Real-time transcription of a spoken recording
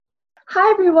Hi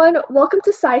everyone, welcome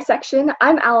to Sci Section.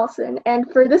 I'm Allison,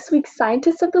 and for this week's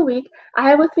Scientist of the Week, I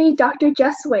have with me Dr.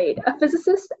 Jess Wade, a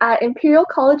physicist at Imperial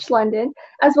College London,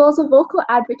 as well as a vocal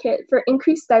advocate for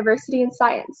increased diversity in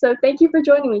science. So thank you for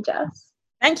joining me, Jess.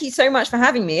 Thank you so much for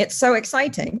having me. It's so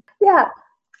exciting. Yeah,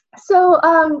 so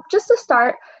just to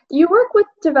start, you work with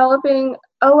developing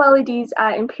OLEDs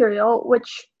at Imperial,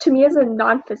 which to me as a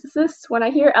non-physicist, when I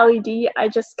hear LED, I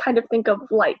just kind of think of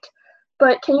light.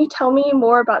 But can you tell me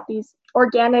more about these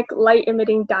organic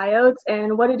light-emitting diodes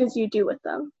and what it is you do with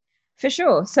them? For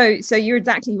sure. So you're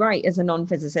exactly right as a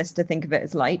non-physicist to think of it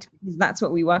as light, because that's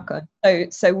what we work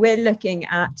on. So we're looking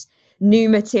at new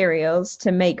materials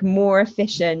to make more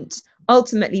efficient,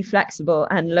 ultimately flexible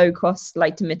and low-cost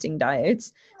light-emitting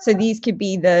diodes. So these could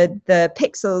be the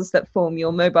pixels that form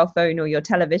your mobile phone or your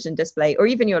television display, or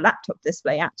even your laptop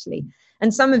display, actually.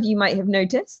 And some of you might have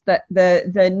noticed that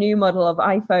the new model of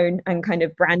iPhone and kind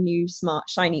of brand new smart,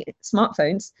 shiny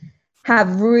smartphones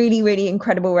have really, really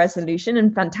incredible resolution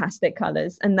and fantastic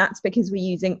colors. And that's because we're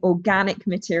using organic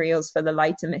materials for the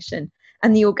light emission.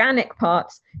 And the organic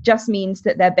part just means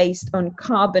that they're based on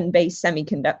carbon-based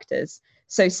semiconductors.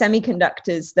 So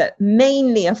semiconductors that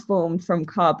mainly are formed from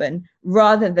carbon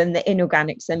rather than the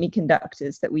inorganic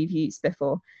semiconductors that we've used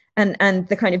before. And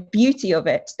the kind of beauty of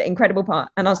it, the incredible part,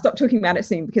 and I'll stop talking about it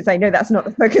soon because I know that's not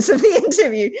the focus of the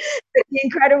interview, but the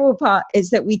incredible part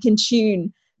is that we can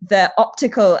tune the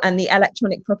optical and the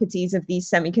electronic properties of these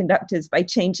semiconductors by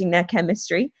changing their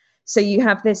chemistry. So you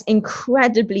have this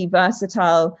incredibly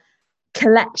versatile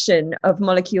collection of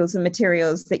molecules and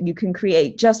materials that you can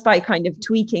create just by kind of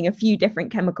tweaking a few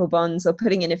different chemical bonds or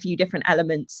putting in a few different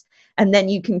elements. And then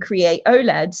you can create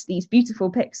OLEDs, these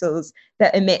beautiful pixels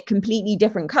that emit completely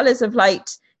different colors of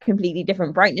light, completely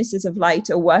different brightnesses of light,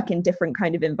 or work in different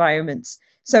kind of environments.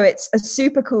 So it's a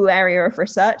super cool area of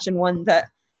research, and one that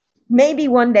maybe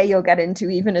one day you'll get into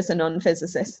even as a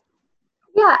non-physicist.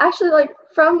 Yeah, actually, like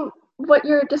from what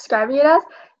you're describing it as,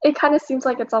 it kind of seems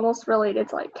like it's almost related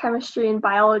to like chemistry and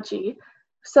biology.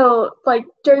 So, like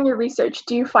during your research,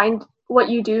 do you find what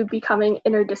you do becoming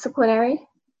interdisciplinary?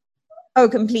 Oh,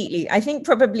 completely. I think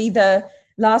probably the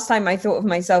last time I thought of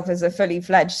myself as a fully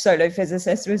fledged solo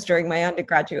physicist was during my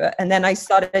undergraduate. And then I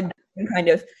started kind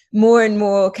of more and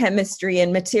more chemistry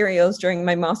and materials during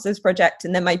my master's project.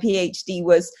 And then my PhD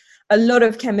was a lot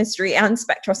of chemistry and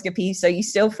spectroscopy. So you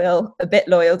still feel a bit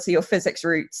loyal to your physics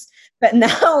roots. But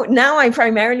now I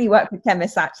primarily work with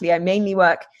chemists, actually. I mainly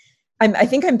work I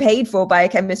think I'm paid for by a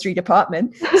chemistry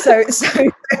department. So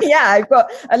yeah, I've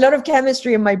got a lot of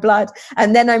chemistry in my blood.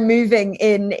 And then I'm moving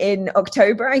in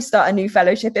October. I start a new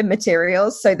fellowship in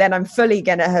materials. So then I'm fully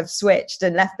going to have switched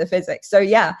and left the physics. So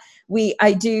yeah,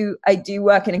 I do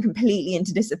work in a completely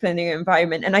interdisciplinary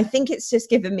environment. And I think it's just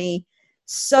given me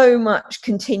so much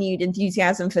continued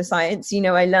enthusiasm for science. You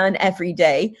know, I learn every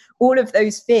day. All of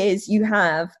those fears you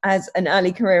have as an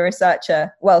early career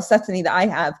researcher, well, certainly that I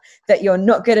have, that you're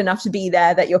not good enough to be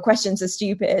there, that your questions are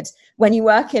stupid. When you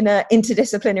work in an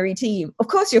interdisciplinary team, of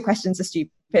course your questions are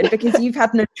stupid because you've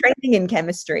had no training in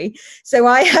chemistry. So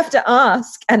I have to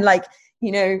ask, and like,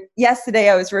 you know, yesterday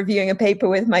I was reviewing a paper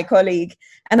with my colleague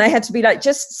and I had to be like,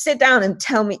 just sit down and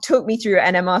talk me through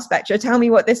NMR spectra, tell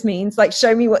me what this means, like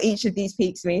show me what each of these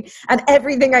peaks mean. And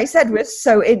everything I said was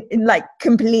so in like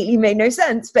completely made no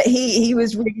sense, but he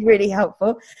was really, really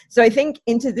helpful. So I think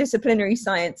interdisciplinary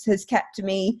science has kept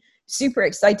me super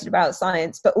excited about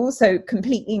science, but also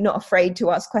completely not afraid to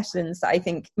ask questions that I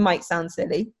think might sound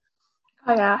silly.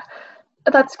 Oh yeah,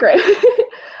 that's great.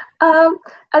 And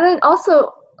then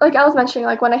also, like I was mentioning,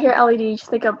 like when I hear LED, you just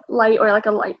think of light or like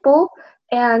a light bulb.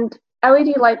 And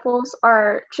LED light bulbs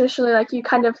are traditionally like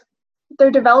they're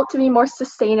developed to be more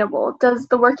sustainable. Does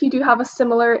the work you do have a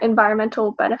similar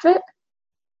environmental benefit?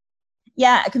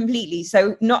 Yeah, completely.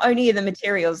 So not only are the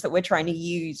materials that we're trying to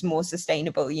use more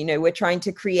sustainable, you know, we're trying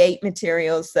to create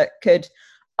materials that could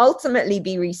ultimately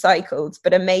be recycled,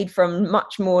 but are made from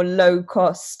much more low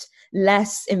cost,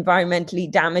 less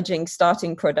environmentally damaging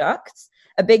starting products.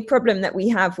 A big problem that we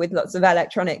have with lots of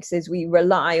electronics is we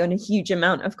rely on a huge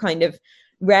amount of kind of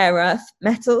rare earth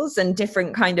metals and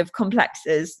different kind of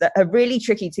complexes that are really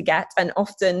tricky to get and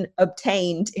often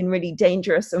obtained in really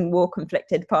dangerous and war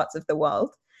conflicted parts of the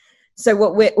world. So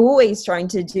what we're always trying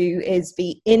to do is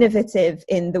be innovative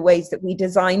in the ways that we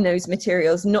design those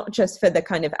materials, not just for the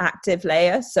kind of active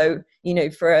layer. So, you know,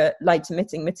 for a light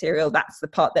emitting material, that's the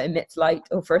part that emits light,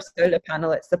 or for a solar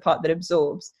panel, it's the part that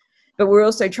absorbs. But we're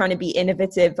also trying to be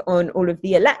innovative on all of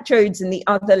the electrodes and the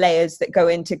other layers that go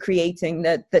into creating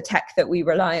the tech that we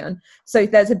rely on. So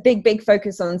there's a big, big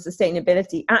focus on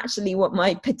sustainability. Actually, what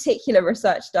my particular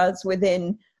research does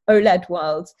within OLED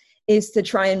world is to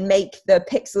try and make the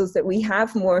pixels that we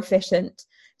have more efficient.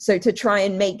 So to try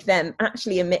and make them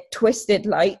actually emit twisted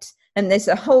light. And there's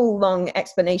a whole long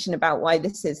explanation about why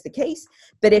this is the case.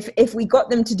 But if we got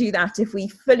them to do that, if we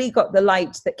fully got the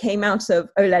light that came out of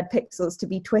OLED pixels to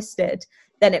be twisted,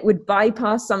 then it would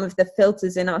bypass some of the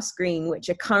filters in our screen, which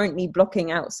are currently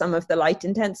blocking out some of the light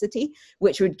intensity,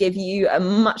 which would give you a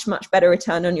much, much better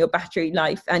return on your battery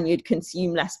life, and you'd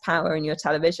consume less power in your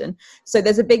television. So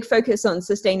there's a big focus on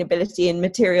sustainability and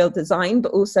material design,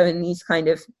 but also in these kind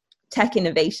of tech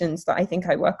innovations that I think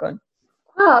I work on.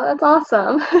 Wow, that's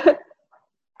awesome.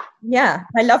 Yeah,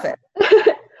 I love it.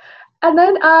 And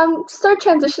then start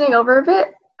transitioning over a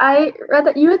bit. I read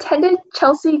that you attended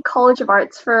Chelsea College of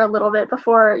Arts for a little bit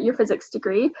before your physics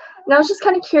degree. And I was just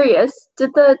kind of curious,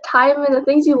 did the time and the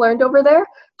things you learned over there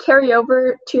carry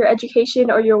over to your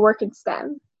education or your work in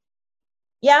STEM?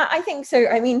 Yeah, I think so.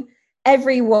 I mean,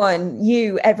 everyone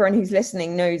who's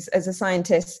listening knows as a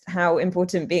scientist how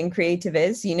important being creative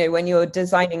is. You know, when you're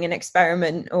designing an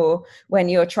experiment or when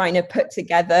you're trying to put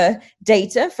together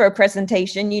data for a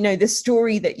presentation, you know, the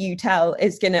story that you tell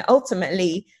is going to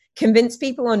ultimately convince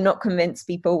people or not convince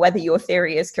people whether your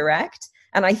theory is correct.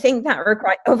 And I think that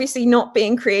requires obviously not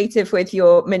being creative with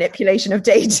your manipulation of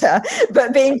data,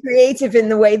 but being creative in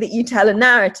the way that you tell a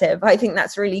narrative. I think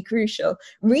that's really crucial.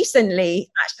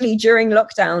 Recently, actually during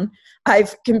lockdown,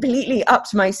 I've completely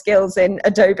upped my skills in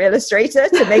Adobe Illustrator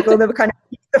to make all the kind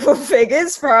of beautiful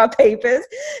figures for our papers.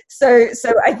 So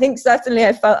I think certainly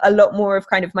I felt a lot more of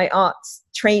kind of my arts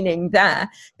training there,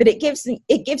 but it gives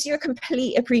you a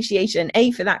complete appreciation,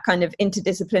 for that kind of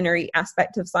interdisciplinary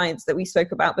aspect of science that we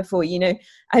spoke about before. You know,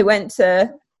 I went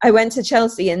to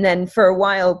Chelsea, and then for a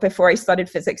while before I started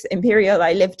physics at Imperial,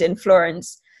 I lived in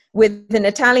Florence with an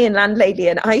Italian landlady,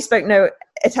 and I spoke no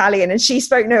Italian and she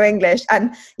spoke no English.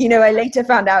 And, you know, I later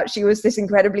found out she was this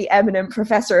incredibly eminent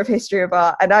professor of history of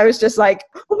art. And I was just like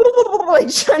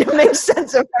trying to make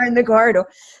sense of her in the corridor.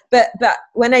 But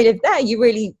when I lived there, you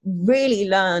really, really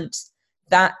learned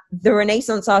that the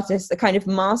Renaissance artists, the kind of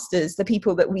masters, the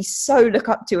people that we so look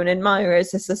up to and admire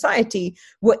as a society,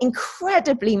 were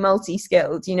incredibly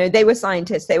multi-skilled. You know, they were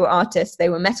scientists, they were artists, they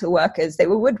were metal workers, they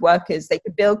were woodworkers, they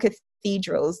could build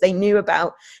cathedrals, they knew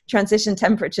about transition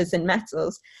temperatures in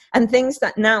metals, and things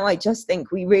that now I just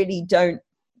think we really don't,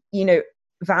 you know,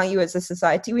 value as a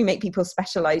society. We make people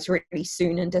specialize really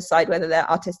soon and decide whether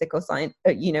they're artistic or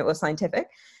or scientific.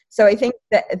 So I think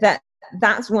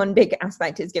that's one big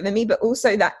aspect it's given me, but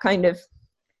also that kind of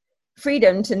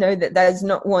freedom to know that there's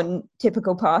not one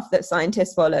typical path that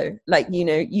scientists follow. Like, you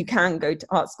know, you can go to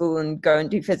art school and go and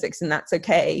do physics, and that's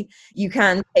okay. You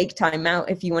can take time out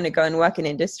if you want to go and work in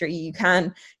industry. You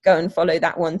can go and follow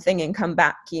that one thing and come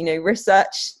back. You know,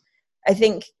 research, I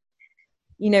think,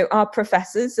 you know, our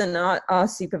professors and our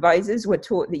supervisors were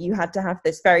taught that you had to have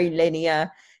this very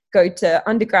linear, go to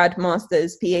undergrad,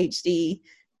 master's, PhD,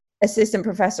 assistant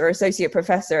professor, associate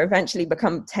professor, eventually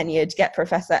become tenured, get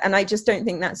professor. And I just don't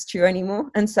think that's true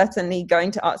anymore. And certainly going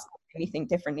to art school made me think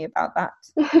differently about that.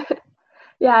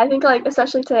 Yeah, I think like,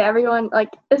 especially today, everyone, like,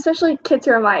 especially kids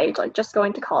who are my age, like just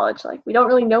going to college, like we don't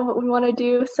really know what we want to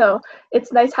do. So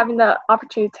it's nice having the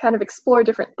opportunity to kind of explore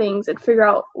different things and figure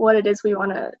out what it is we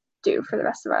want to do for the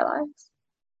rest of our lives.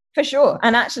 For sure.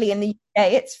 And actually in the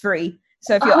UK, it's free.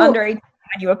 So if you're under 18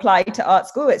 and you apply to art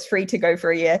school, it's free to go for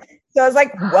a year. So I was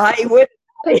like, why would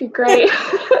that'd be great.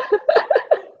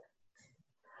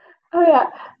 Oh yeah.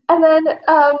 And then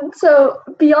so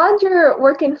beyond your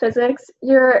work in physics,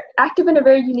 you're active in a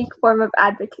very unique form of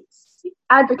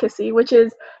advocacy, which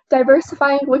is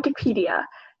diversifying Wikipedia.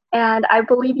 And I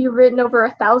believe you've written over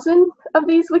 1,000 of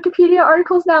these Wikipedia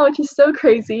articles now, which is so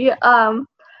crazy. And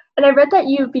I read that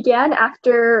you began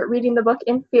after reading the book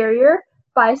Inferior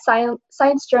by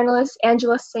science journalist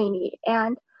Angela Saini.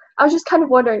 And I was just kind of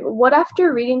wondering, what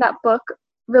after reading that book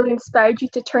really inspired you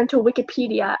to turn to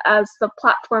Wikipedia as the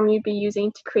platform you'd be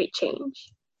using to create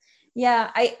change?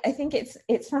 Yeah, I think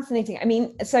it's fascinating. I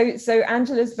mean, so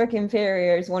Angela's book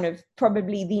Inferior is one of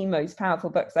probably the most powerful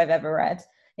books I've ever read.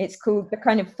 It's called, the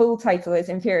kind of full title is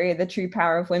Inferior, the True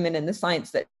Power of Women and the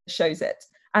Science That Shows It.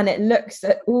 And it looks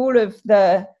at all of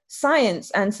the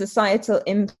science and societal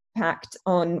impact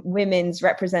on women's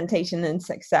representation and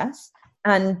success,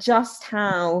 and just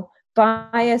how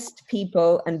biased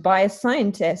people and biased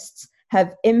scientists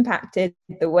have impacted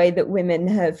the way that women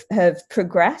have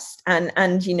progressed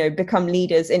and you know, become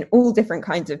leaders in all different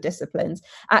kinds of disciplines.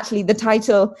 Actually, the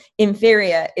title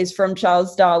Inferior is from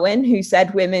Charles Darwin, who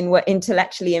said women were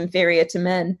intellectually inferior to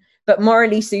men, but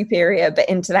morally superior, but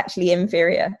intellectually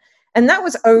inferior. And that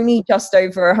was only just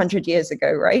over 100 years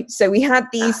ago, right? So we had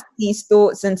these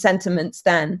thoughts and sentiments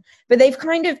then, but they've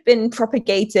kind of been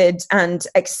propagated and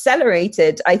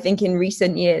accelerated, I think, in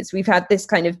recent years. We've had this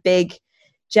kind of big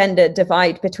gender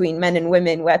divide between men and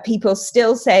women, where people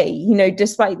still say, you know,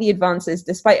 despite the advances,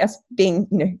 despite us being,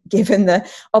 you know, given the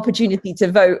opportunity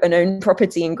to vote and own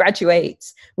property and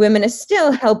graduate, women are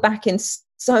still held back in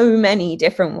so many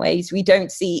different ways. We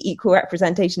don't see equal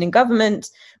representation in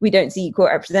government. We don't see equal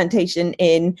representation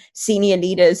in senior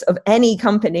leaders of any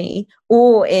company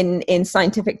or in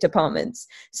scientific departments.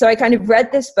 So I kind of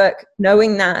read this book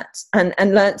knowing that, and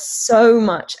learned so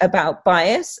much about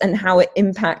bias and how it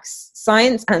impacts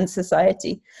science and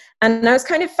society. And I was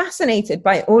kind of fascinated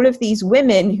by all of these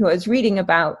women who I was reading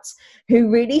about, who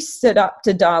really stood up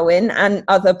to Darwin and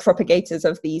other propagators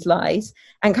of these lies,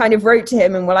 and kind of wrote to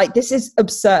him and were like, this is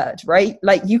absurd, right?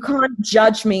 Like, you can't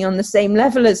judge me on the same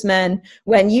level as men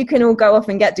when you can all go off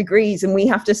and get degrees and we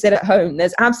have to sit at home.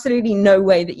 There's absolutely no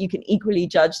way that you can equally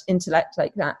judge intellect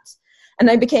like that. And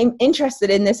I became interested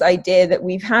in this idea that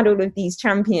we've had all of these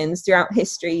champions throughout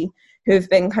history who have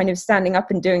been kind of standing up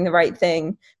and doing the right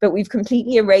thing, but we've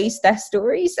completely erased their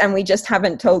stories and we just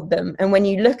haven't told them. And when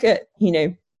you look at, you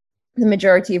know, the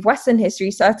majority of Western history,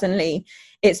 certainly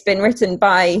it's been written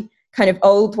by kind of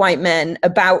old white men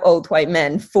about old white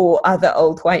men for other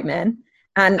old white men.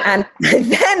 And I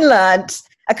then learned,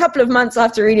 a couple of months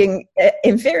after reading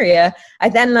Inferior, I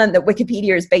then learned that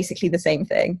Wikipedia is basically the same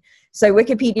thing. So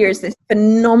Wikipedia is this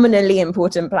phenomenally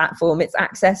important platform. It's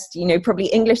accessed, you know, probably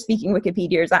English-speaking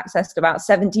Wikipedia is accessed about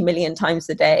 70 million times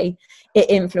a day. It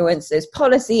influences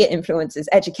policy, it influences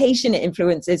education, it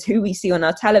influences who we see on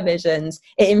our televisions,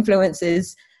 it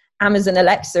influences Amazon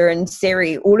Alexa and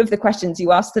Siri. All of the questions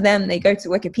you ask to them, they go to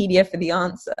Wikipedia for the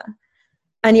answer.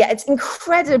 And yet it's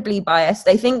incredibly biased.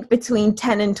 I think between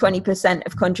 10 and 20%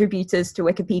 of contributors to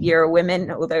Wikipedia are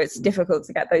women, although it's difficult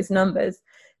to get those numbers.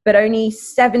 But only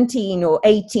 17 or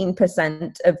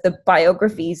 18% of the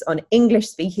biographies on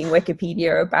English-speaking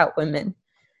Wikipedia are about women.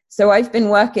 So I've been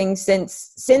working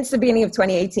since the beginning of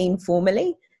 2018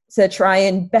 formally to try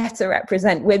and better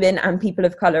represent women and people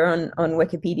of color on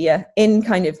Wikipedia in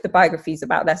kind of the biographies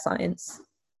about their science.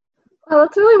 Oh,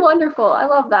 that's really wonderful. I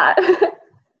love that.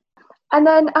 And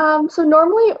then, so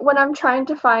normally when I'm trying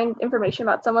to find information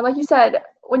about someone, like you said,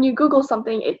 when you Google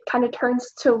something, it kind of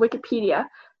turns to Wikipedia.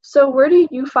 So where do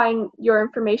you find your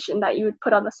information that you would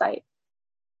put on the site?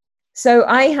 So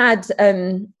I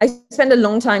spent a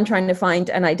long time trying to find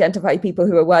and identify people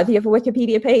who are worthy of a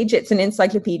Wikipedia page. It's an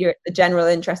encyclopedia, it's a general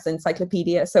interest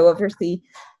encyclopedia. So obviously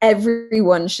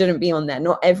everyone shouldn't be on there.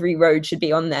 Not every road should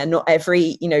be on there. Not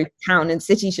every, you know, town and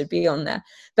city should be on there.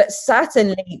 But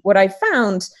certainly what I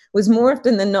found was more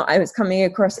often than not, I was coming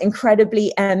across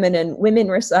incredibly eminent women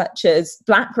researchers,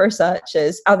 Black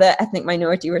researchers, other ethnic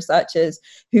minority researchers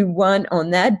who weren't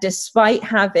on there, despite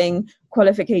having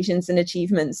qualifications and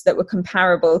achievements that were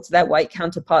comparable to their white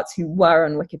counterparts who were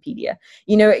on Wikipedia.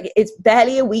 You know, it's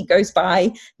barely a week goes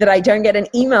by that I don't get an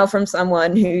email from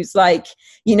someone who's like,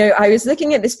 you know, I was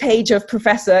looking at this page of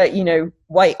Professor, you know,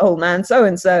 white old man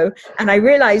so-and-so, and I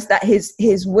realized that his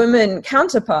woman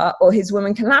counterpart or his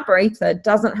woman collaborator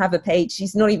doesn't have a page.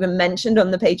 She's not even mentioned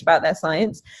on the page about their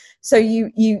science. So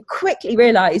you quickly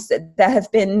realize that there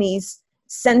have been these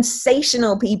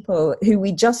sensational people who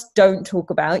we just don't talk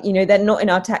about. You know, they're not in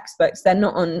our textbooks, they're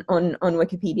not on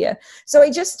Wikipedia. So I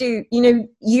just do, you know,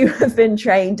 you have been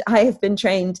trained, I have been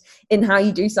trained in how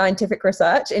you do scientific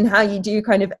research, in how you do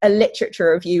kind of a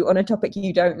literature review on a topic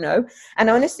you don't know. And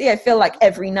honestly, I feel like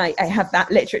every night I have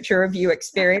that literature review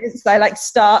experience. I like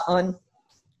start on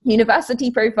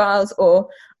university profiles or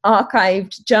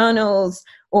archived journals,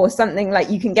 or something like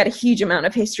you can get a huge amount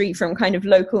of history from kind of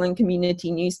local and community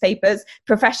newspapers,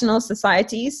 professional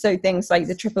societies. So things like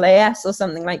the AAAS or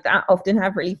something like that often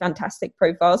have really fantastic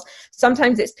profiles.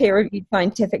 Sometimes it's peer-reviewed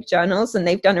scientific journals, and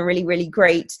they've done a really, really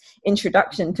great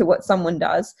introduction to what someone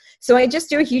does. So I just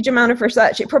do a huge amount of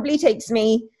research. It probably takes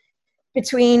me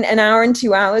between an hour and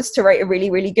 2 hours to write a really,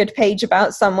 really good page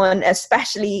about someone,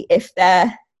 especially if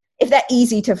they're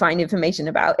easy to find information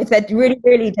about. If they're really,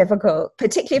 really difficult,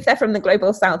 particularly if they're from the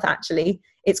global south, actually,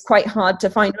 it's quite hard to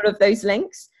find all of those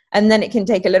links. And then it can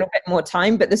take a little bit more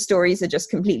time, but the stories are just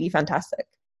completely fantastic.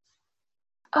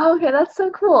 Oh, okay, that's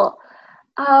so cool.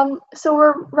 So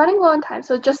we're running low on time.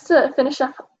 So just to finish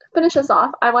us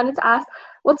off, I wanted to ask,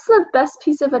 what's the best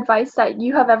piece of advice that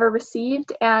you have ever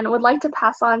received and would like to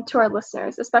pass on to our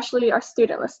listeners, especially our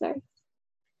student listeners?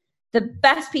 The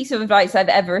best piece of advice I've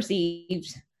ever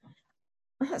received?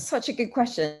 That's such a good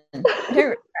question.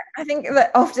 I think that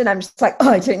often I'm just like,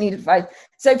 oh, I don't need advice.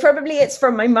 So probably it's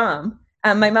from my mom.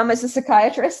 And my mum is a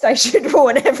psychiatrist. I should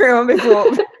warn everyone before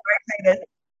I say this.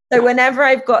 So whenever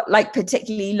I've got like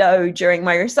particularly low during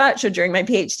my research or during my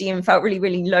PhD and felt really,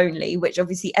 really lonely, which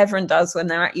obviously everyone does when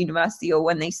they're at university or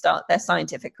when they start their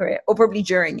scientific career, or probably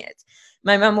during it,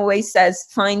 my mum always says,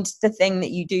 find the thing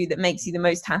that you do that makes you the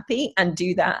most happy and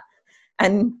do that.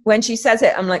 And when she says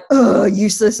it, I'm like, oh,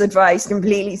 useless advice,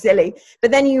 completely silly. But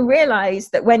then you realize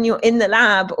that when you're in the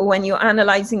lab or when you're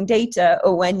analyzing data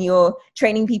or when you're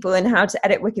training people in how to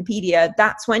edit Wikipedia,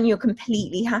 that's when you're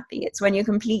completely happy. It's when you're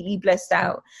completely blissed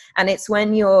out. And it's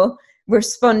when you're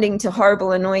responding to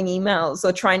horrible, annoying emails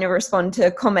or trying to respond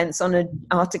to comments on an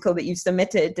article that you've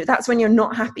submitted. That's when you're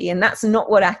not happy. And that's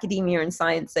not what academia and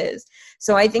science is.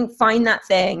 So I think find that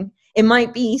thing. It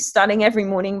might be starting every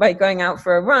morning by going out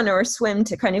for a run or a swim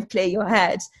to kind of clear your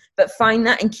head, but find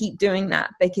that and keep doing that,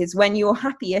 because when you're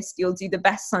happiest, you'll do the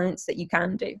best science that you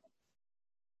can do.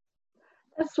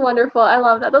 That's wonderful. I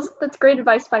love that. That's great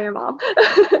advice by your mom.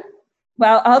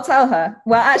 Well, I'll tell her.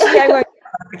 Well, actually, I won't,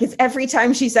 because every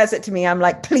time she says it to me, I'm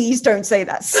like, please don't say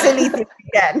that silly thing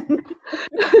again.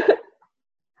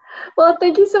 Well,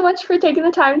 thank you so much for taking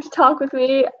the time to talk with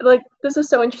me. Like, this was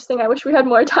so interesting. I wish we had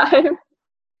more time.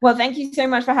 Well, thank you so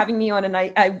much for having me on, and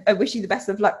I wish you the best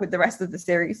of luck with the rest of the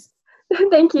series.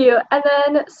 Thank you. And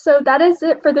then, so that is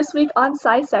it for this week on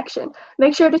SciSection.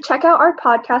 Make sure to check out our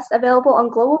podcast available on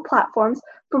global platforms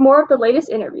for more of the latest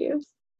interviews.